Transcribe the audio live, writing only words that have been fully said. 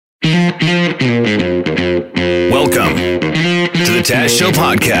Welcome to the Taz Show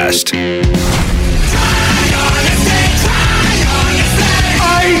podcast.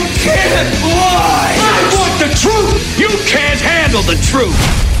 I can't lie! I want the truth! You can't handle the truth!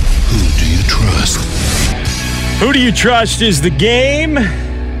 Who do you trust? Who Do You Trust is the game.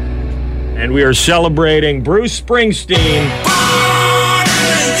 And we are celebrating Bruce Springsteen. Born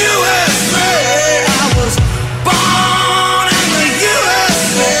in the USA! I was born in the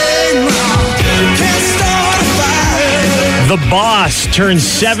USA! Can't start a fire! The Boss turns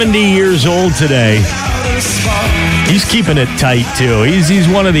 70 years old today. He's keeping it tight, too. He's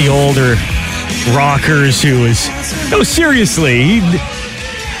one of the older rockers who is... No, seriously.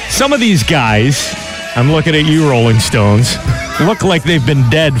 Some of these guys, I'm looking at you, Rolling Stones, look like they've been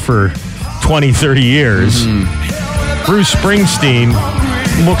dead for 20, 30 years. Bruce Springsteen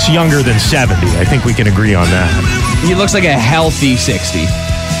looks younger than 70. I think we can agree on that. He looks like a healthy 60. 8.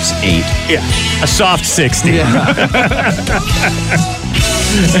 Yeah, a soft 60.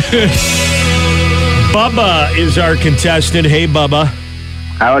 Bubba is our contestant. Hey, Bubba.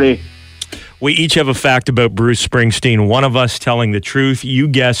 Howdy. We each have a fact about Bruce Springsteen. One of us telling the truth. You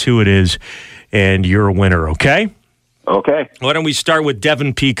guess who it is, and you're a winner, okay? Okay. Why don't we start with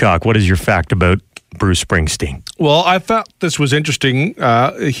Devin Peacock? What is your fact about Bruce Springsteen? Well, I thought this was interesting.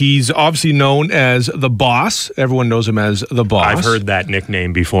 He's obviously known as the Boss. Everyone knows him as the Boss. I've heard that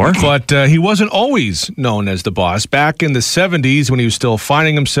nickname before. But he wasn't always known as the Boss. Back in the 70s, when he was still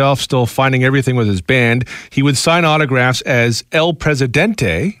finding himself, still finding everything with his band, he would sign autographs as El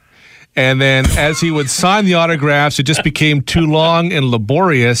Presidente. And then as he would sign the autographs, it just became too long and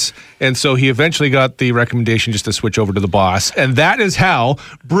laborious. And so he eventually got the recommendation just to switch over to the Boss. And that is how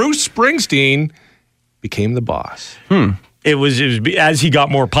Bruce Springsteen became the Boss. It was as he got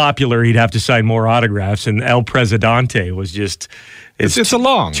more popular, he'd have to sign more autographs, and El Presidente was just... It's a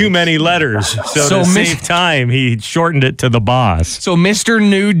long. Too many letters. So to save time, he shortened it to the Boss. So Mr.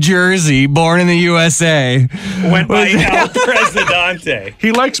 New Jersey, born in the USA. Went by El Presidente.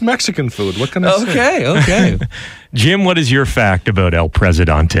 He likes Mexican food. What can I say? Okay. Jim, what is your fact about El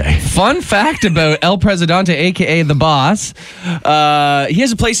Presidente? Fun fact about El Presidente, a.k.a. The Boss. He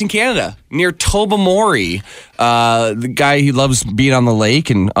has a place in Canada near Tobermory. The guy, he loves being on the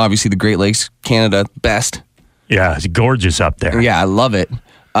lake, and obviously the Great Lakes, Canada, best. Yeah, it's gorgeous up there. Yeah, I love it.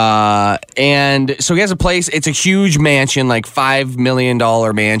 And so he has a place. It's a huge mansion, like $5 million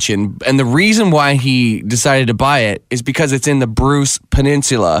mansion. And the reason why he decided to buy it is because it's in the Bruce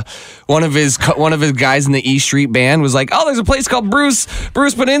Peninsula. One of his guys in the E Street Band was like, "Oh, there's a place called Bruce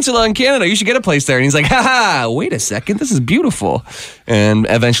Peninsula in Canada. You should get a place there." And he's like, "Ha, wait a second, this is beautiful," and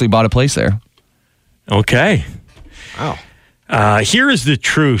eventually bought a place there. Okay. Wow. Here is the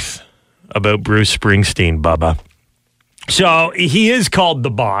truth about Bruce Springsteen, Bubba. So he is called the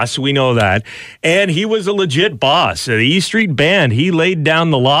Boss. We know that. And he was a legit boss. The E Street Band, he laid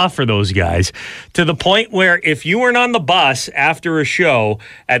down the law for those guys to the point where if you weren't on the bus after a show,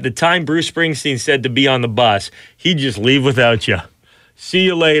 at the time Bruce Springsteen said to be on the bus, he'd just leave without you. See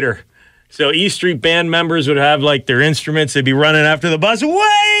you later. So E Street Band members would have like their instruments. They'd be running after the bus.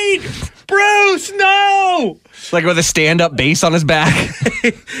 Wait! Bruce, no! Like with a stand-up bass on his back.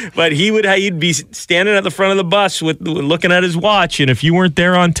 But he'd be standing at the front of the bus with looking at his watch, and if you weren't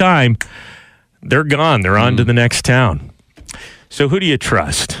there on time, they're gone. They're on to the next town. So who do you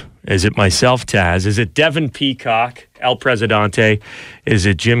trust? Is it myself, Taz? Is it Devin Peacock, El Presidente? Is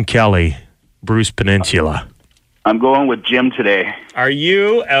it Jim Kelly, Bruce Peninsula? I'm going with Jim today. Are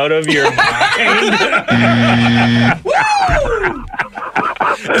you out of your mind?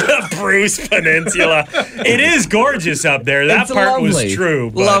 The Bruce Peninsula. It is gorgeous up there. That It's part lovely. was true.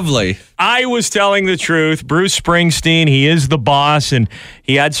 but Lovely. I was telling the truth. Bruce Springsteen, he is the boss, and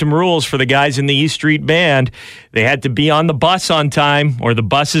he had some rules for the guys in the E Street Band. They had to be on the bus on time, or the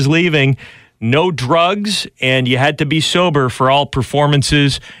bus is leaving. No drugs, and you had to be sober for all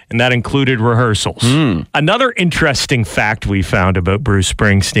performances, and that included rehearsals. Another interesting fact we found about Bruce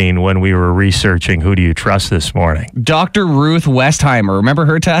Springsteen when we were researching Who Do You Trust this morning. Dr. Ruth Westheimer. Remember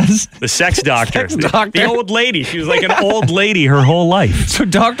her, Taz? The sex doctor. Sex doctor. The old lady. She was like an old lady her whole life. So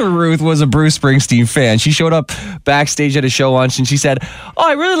Dr. Ruth was a Bruce Springsteen fan. She showed up backstage at a show once and she said, "Oh,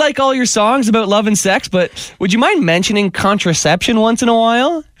 I really like all your songs about love and sex, but would you mind mentioning contraception once in a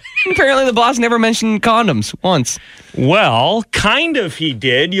while?" Apparently the boss never mentioned condoms once. Well, kind of he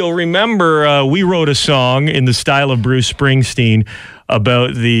did. You'll remember we wrote a song in the style of Bruce Springsteen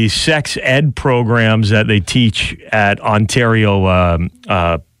about the sex ed programs that they teach at Ontario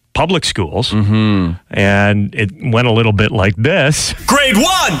public schools. And it went a little bit like this. Grade 1,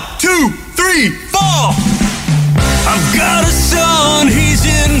 2, 3, 4. I've got a son, he's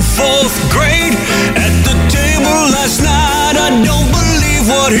in 4th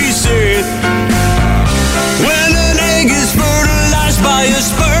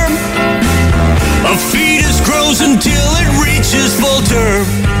serve.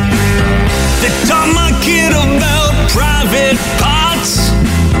 They taught my kid about private parts.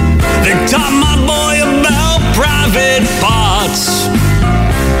 They taught my boy about private parts.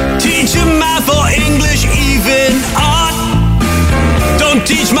 Teach him math or English, even art. Don't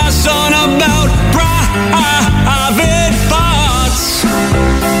teach my son about private parts.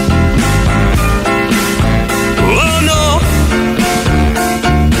 Oh no.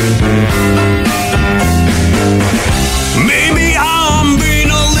 Maybe I'm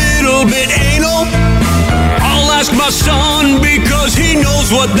being a little bit anal. I'll ask my son because he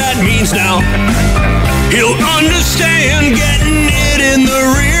knows what that means now. He'll understand getting it in the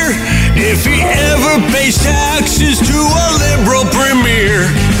rear if he ever pays taxes to a liberal premier.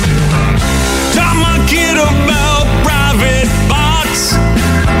 Taught my kid about private parts.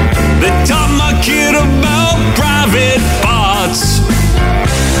 They taught my kid about private parts.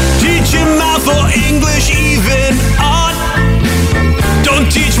 Teach him math or English, even art.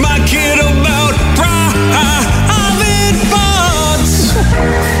 Don't teach my kid about private parts.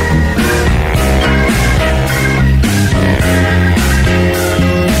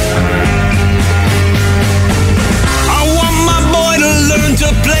 I want my boy to learn to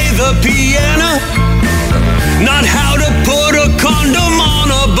play the piano, not how to put a condom on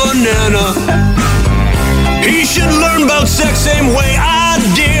a banana. He should learn about sex same way I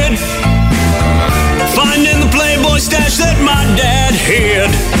did, finding the Playboy stash that my dad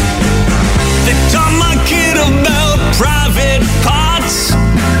hid. They taught my kid about private parts.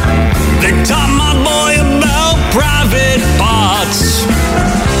 They taught my boy about private parts.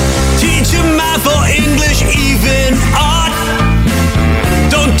 Teach him math or English, even art.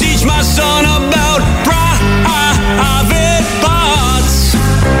 Don't teach my son about private parts.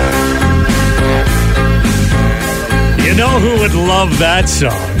 You know who would love that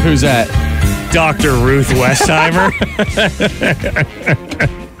song? Who's that? Dr. Ruth Westheimer.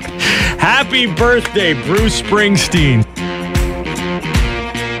 Happy birthday, Bruce Springsteen.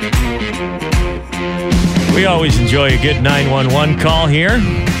 We always enjoy a good 911 call here.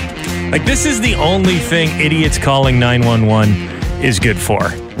 Like, this is the only thing idiots calling 911 is good for.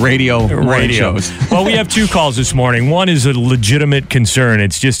 Radio shows. Well, we have two calls this morning. One is a legitimate concern.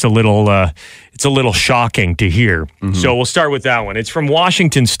 It's just a little shocking to hear. Mm-hmm. So we'll start with that one. It's from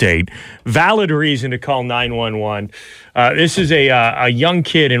Washington State. Valid reason to call 911. This is a young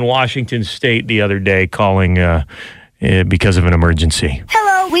kid in Washington State the other day calling because of an emergency.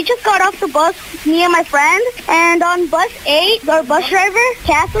 Hello, we just got off the bus, me and my friend, and on bus 8, our bus driver,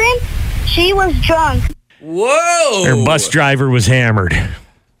 Catherine, she was drunk. Whoa! Her bus driver was hammered.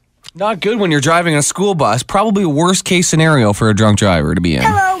 Not good when you're driving a school bus. Probably a worst case scenario for a drunk driver to be in.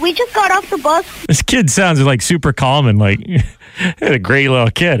 Hello, we just got off the bus. This kid sounds like super calm and like a great little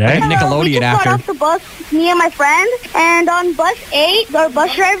kid, eh? Hello, we just got off the bus, me and my friend, and on bus 8, our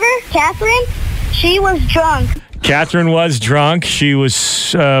bus driver, Catherine, she was drunk. Catherine was drunk. She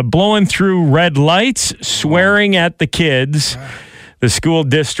was blowing through red lights, swearing at the kids. The school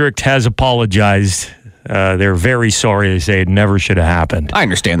district has apologized. They're very sorry. They say it never should have happened. I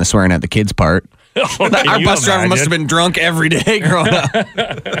understand the swearing at the kids part. Our bus driver must have been drunk every day growing up.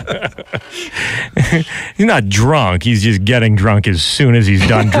 He's not drunk. He's just getting drunk as soon as he's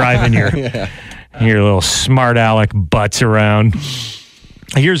done driving your little smart aleck butts around.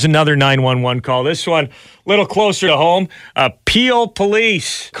 Here's another 911 call. This one a little closer to home. Peel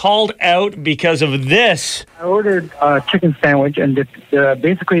Police called out because of this. I ordered a chicken sandwich, and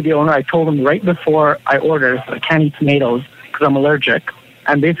basically the owner, I told him right before I ordered, I can't eat tomatoes because I'm allergic.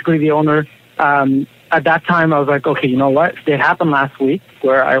 And basically the owner, at that time, I was like, okay, you know what? It happened last week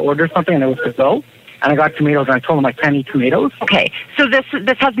where I ordered something and it was to go. And I got tomatoes, and I told him I can't eat tomatoes. Okay, so this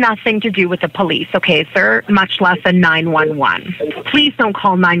has nothing to do with the police, okay, sir? Much less a 911. Please don't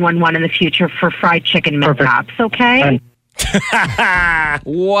call 911 in the future for fried chicken mishaps, okay?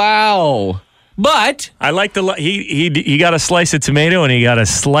 Wow. But I like he got a slice of tomato and he got a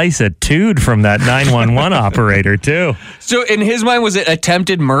slice of tood from that 911 operator too. So in his mind, was it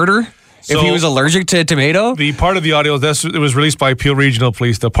attempted murder? If he was allergic to tomato? The part of the audio, it was released by Peel Regional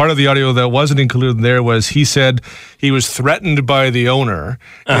Police. The part of the audio that wasn't included there was he said he was threatened by the owner.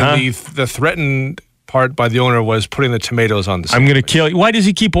 And the threatened part by the owner was putting the tomatoes on the sandwich. I'm going to kill you. Why does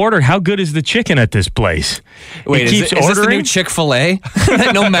he keep ordering? How good is the chicken at this place? Wait, is this the new Chick-fil-A?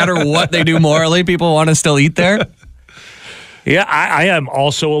 That no matter what they do morally, people want to still eat there? Yeah, I am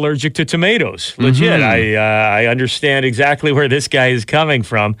also allergic to tomatoes. Legit. I understand exactly where this guy is coming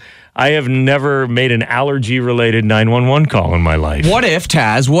from. I have never made an allergy-related 911 call in my life. What if,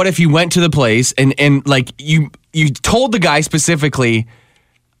 Taz, you went to the place and like you told the guy specifically,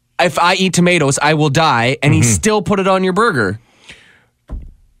 if I eat tomatoes, I will die, and he still put it on your burger?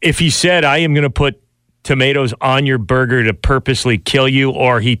 if he said, I am going to put tomatoes on your burger to purposely kill you,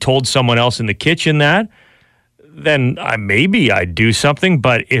 or he told someone else in the kitchen that, then maybe I'd do something.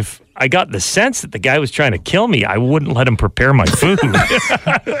 But if I got the sense that the guy was trying to kill me, I wouldn't let him prepare my food.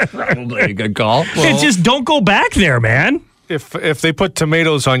 Probably a good call. It's just don't go back there, man. If they put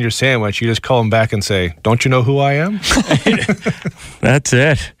tomatoes on your sandwich, you just call them back and say, don't you know who I am? That's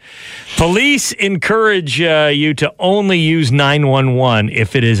it. Police encourage you to only use 911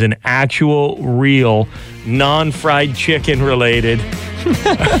 if it is an actual, real, non-fried chicken related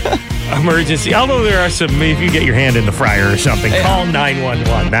emergency. Although there are some, if you get your hand in the fryer or something, call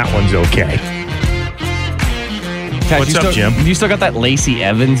 911. That one's okay. What's up, Jim? You still got that Lacey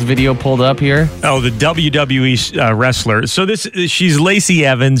Evans video pulled up here? Oh, the WWE wrestler. So she's Lacey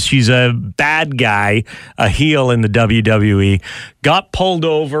Evans. She's a bad guy, a heel in the WWE. Got pulled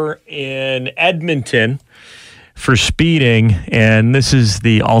over in Edmonton for speeding, and this is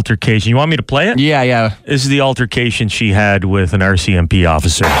the altercation. You want me to play it? Yeah. This is the altercation she had with an RCMP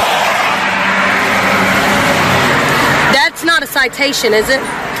officer. That's not a citation, is it?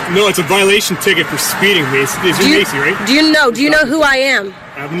 No, it's a violation ticket for speeding. It's Lacey, right? Do you know who I am?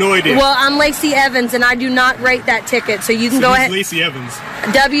 I have no idea. Well, I'm Lacey Evans, and I do not rate that ticket, so you can go ahead. Lacey Evans,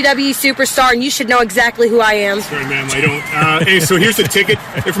 WWE superstar, and you should know exactly who I am. Sorry, ma'am, I don't. Hey, so here's the ticket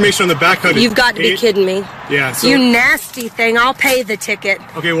information on the back. You've got to be kidding me. Yeah. So, you nasty thing. I'll pay the ticket.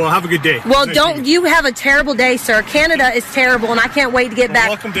 Okay, well, have a good day. Well, don't you have a terrible day, sir. Canada is terrible, and I can't wait to get back.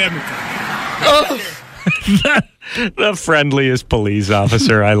 Welcome to Edmonton. Oh. The friendliest police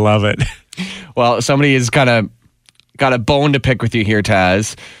officer. I love it. Well, somebody has kind of got a bone to pick with you here,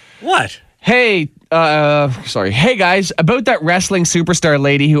 Taz. What? Hey, Hey, guys, about that wrestling superstar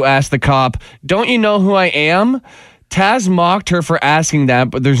lady who asked the cop, don't you know who I am? Taz mocked her for asking that,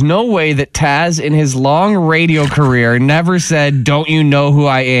 but there's no way that Taz, in his long radio career, never said, don't you know who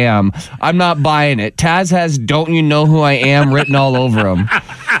I am? I'm not buying it. Taz has don't you know who I am written all over him.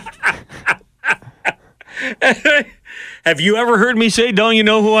 Have you ever heard me say, don't you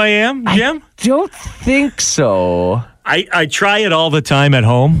know who I am, Jim? I don't think so. I try it all the time at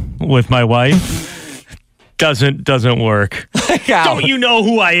home with my wife. Doesn't work. Don't you know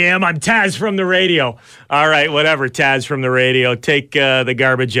who I am? I'm Taz from the radio. All right, whatever, Taz from the radio. Take the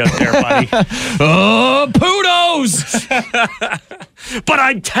garbage out there, buddy. Oh, poodles! But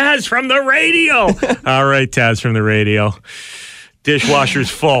I'm Taz from the radio. All right, Taz from the radio.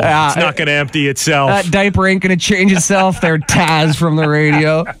 Dishwasher's full. It's not going to empty itself. That diaper ain't going to change itself. They're Taz from the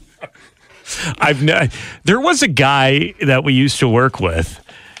radio. There was a guy that we used to work with,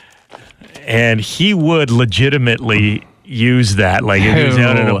 and he would legitimately use that. Like if he was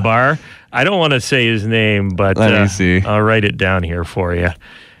out in a bar. I don't want to say his name, but let me see. I'll write it down here for you.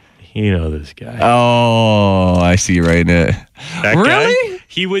 You know this guy. Oh, I see you writing it. That really? Guy,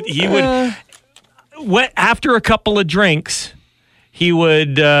 he would after a couple of drinks,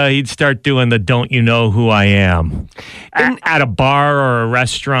 he'd start doing the don't you know who I am at a bar or a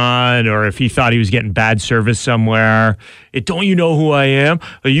restaurant, or if he thought he was getting bad service somewhere. Don't you know who I am?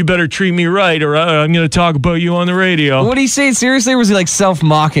 You better treat me right, or I'm going to talk about you on the radio. What did he say? Seriously, or was he like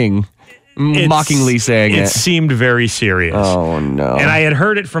self-mocking? Mockingly saying it. It seemed very serious. Oh, no. And I had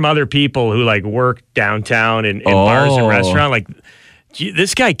heard it from other people who like work downtown in bars and restaurants. Like,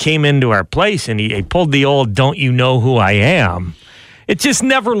 this guy came into our place and he pulled the old don't you know who I am. It just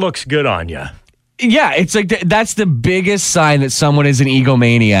never looks good on you. Yeah, it's like that's the biggest sign that someone is an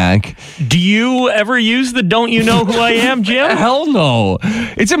egomaniac. Do you ever use the don't you know who I am, Jim? Hell no.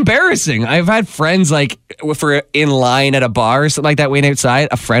 It's embarrassing. I've had friends, like, if we're in line at a bar or something like that, waiting outside,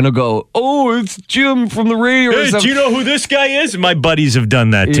 a friend will go, oh, it's Jim from the radio. Hey, do you know who this guy is? My buddies have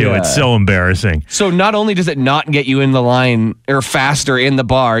done that too. Yeah. It's so embarrassing. So not only does it not get you in the line or faster in the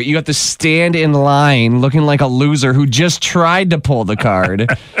bar, you have to stand in line looking like a loser who just tried to pull the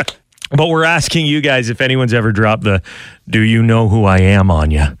card. But we're asking you guys if anyone's ever dropped the do you know who I am on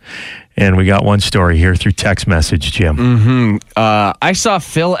you? And we got one story here through text message, Jim. Mm-hmm. I saw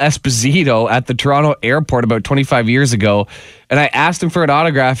Phil Esposito at the Toronto airport about 25 years ago, and I asked him for an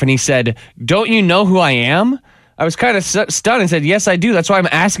autograph, and he said, don't you know who I am? I was kind of stunned and said, yes, I do. That's why I'm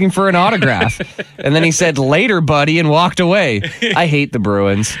asking for an autograph. And then he said, later, buddy, and walked away. I hate the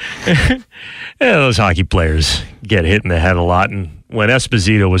Bruins. Yeah, those hockey players get hit in the head a lot, and when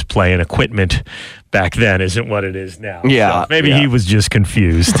Esposito was playing, equipment back then isn't what it is now. Yeah. So maybe he was just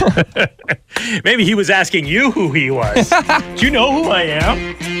confused. Maybe he was asking you who he was. Do you know who I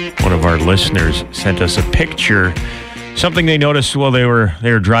am? One of our listeners sent us a picture Something they noticed while they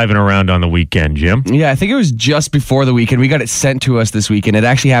were driving around on the weekend, Jim. Yeah, I think it was just before the weekend. We got it sent to us this weekend. It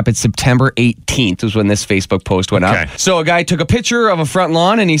actually happened September 18th was when this Facebook post went up. So a guy took a picture of a front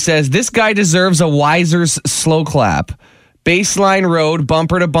lawn and he says, this guy deserves a Weiser's slow clap. Baseline road,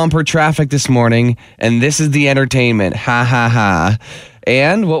 bumper to bumper traffic this morning, and this is the entertainment. Ha ha ha.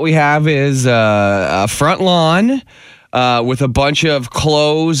 And what we have is a front lawn with a bunch of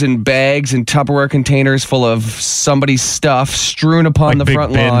clothes and bags and Tupperware containers full of somebody's stuff strewn upon the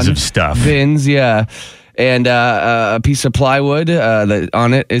front lawn. Bins of stuff. Bins, yeah. And a piece of plywood that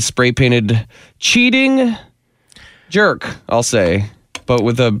on it is spray painted cheating jerk, I'll say, but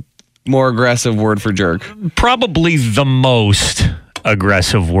with a more aggressive word for jerk. Probably the most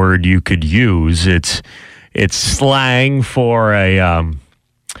aggressive word you could use. It's slang for a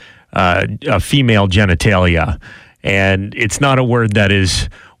female genitalia. And it's not a word that is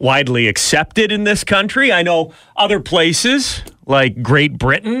widely accepted in this country. I know other places like Great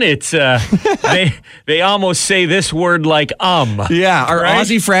Britain, it's they almost say this word like Yeah, our right?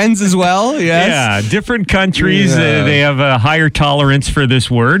 Aussie friends as well. Yes. Yeah, different countries they have a higher tolerance for this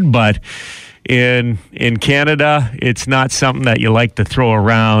word, but in Canada, it's not something that you like to throw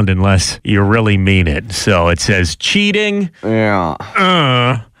around unless you really mean it. So it says cheating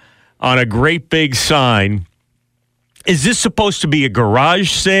on a great big sign. Is this supposed to be a garage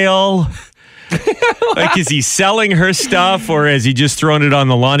sale? Like, is he selling her stuff or has he just thrown it on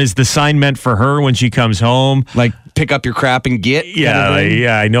the lawn? Is the sign meant for her when she comes home? Like, pick up your crap and get? Yeah,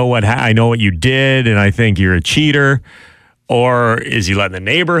 I know what you did, and I think you're a cheater. Or is he letting the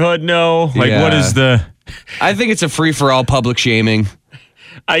neighborhood know? Like, what is the... I think it's a free-for-all public shaming.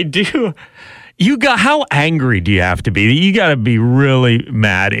 I do. How angry do you have to be? You got to be really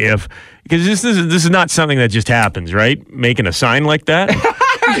mad because this is not something that just happens, right? Making a sign like that.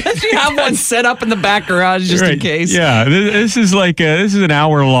 You have one set up in the back garage just in case. Yeah, this is like this is an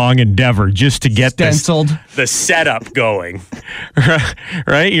hour-long endeavor just to get the setup going.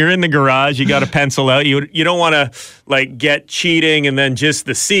 Right? You're in the garage. You got to pencil out. You don't want to like get cheating and then just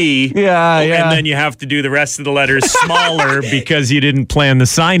the C. Yeah. And then you have to do the rest of the letters smaller because you didn't plan the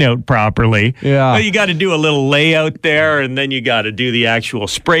sign out properly. Yeah. Well, you got to do a little layout there, and then you got to do the actual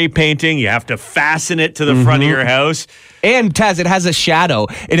spray painting. You have to fasten it to the front of your house. And Taz, it has a shadow.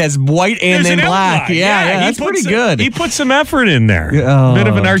 It has white and then black. Yeah, that's pretty good. He put some effort in there. Oh. Bit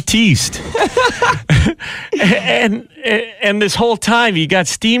of an artiste. and this whole time you got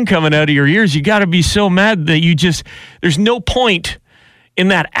steam coming out of your ears. You got to be so mad that there's no point in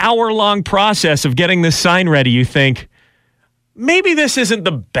that hour-long process of getting this sign ready. You think, maybe this isn't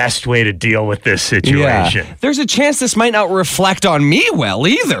the best way to deal with this situation. Yeah. There's a chance this might not reflect on me well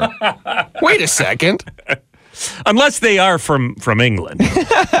either. Wait a second. Unless they are from England,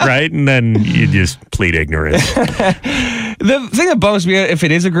 right? And then you just plead ignorance. The thing that bums me out, if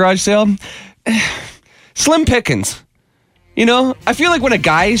it is a garage sale, slim pickings. You know, I feel like when a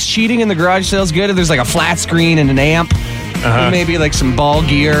guy's cheating and the garage sale's good, there's like a flat screen and an amp, and maybe like some ball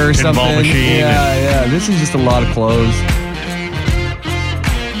gear or something. Ball machine. Yeah. This is just a lot of clothes.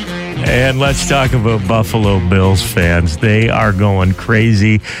 And let's talk about Buffalo Bills fans. They are going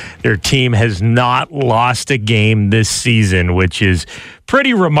crazy. Their team has not lost a game this season, which is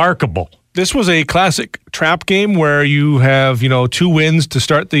pretty remarkable. This was a classic trap game where you have, 2 wins to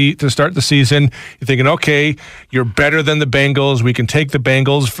start the season. You're thinking, okay, you're better than the Bengals. We can take the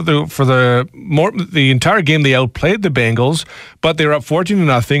Bengals for the entire game. They outplayed the Bengals, but they were up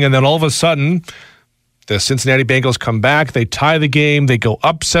 14-0, and then all of a sudden, the Cincinnati Bengals come back. They tie the game. They go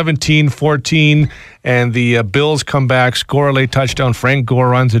up 17-14, and the Bills come back, score a late touchdown. Frank Gore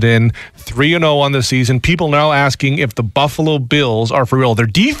runs it in. 3-0 on the season. People now asking if the Buffalo Bills are for real. Their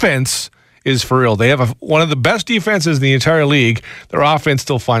defense is for real. They have one of the best defenses in the entire league. Their offense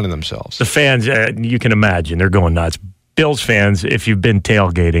still finding themselves. The fans, you can imagine, they're going nuts. Bills fans, if you've been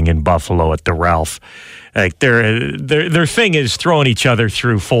tailgating in Buffalo at the Ralph, like their thing is throwing each other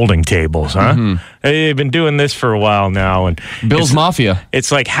through folding tables, huh? Mm-hmm. They've been doing this for a while now, and Bills Mafia.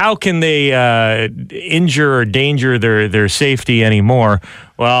 It's like, how can they injure or danger their safety anymore?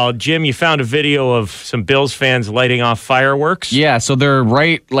 Well, Jim, you found a video of some Bills fans lighting off fireworks. Yeah, so they're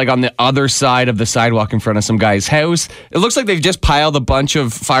right like on the other side of the sidewalk in front of some guy's house. It looks like they've just piled a bunch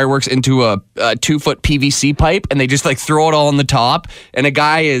of fireworks into a 2-foot PVC pipe, and they just like throw it all on the top. And a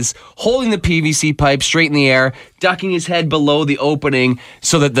guy is holding the PVC pipe straight in the air, ducking his head below the opening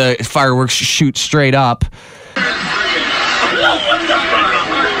so that the fireworks shoot straight up.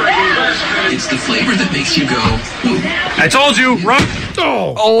 It's the flavor that makes you go, ooh. I told you, run.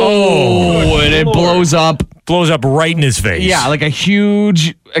 And it blows up. Blows up right in his face. Yeah, like a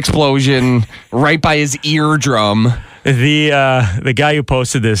huge explosion right by his eardrum. The guy who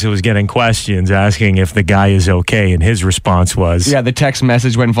posted this was getting questions asking if the guy is okay, and his response was, Yeah, the text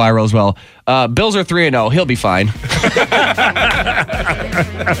message went viral as well. Bills are 3-0. He'll be fine.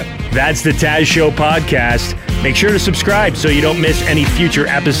 That's the Taz Show podcast. Make sure to subscribe so you don't miss any future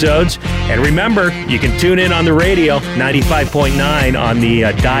episodes. And remember, you can tune in on the radio, 95.9 on the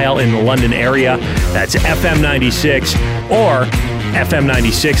dial in the London area. That's FM 96 or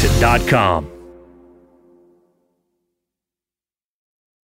FM96.com.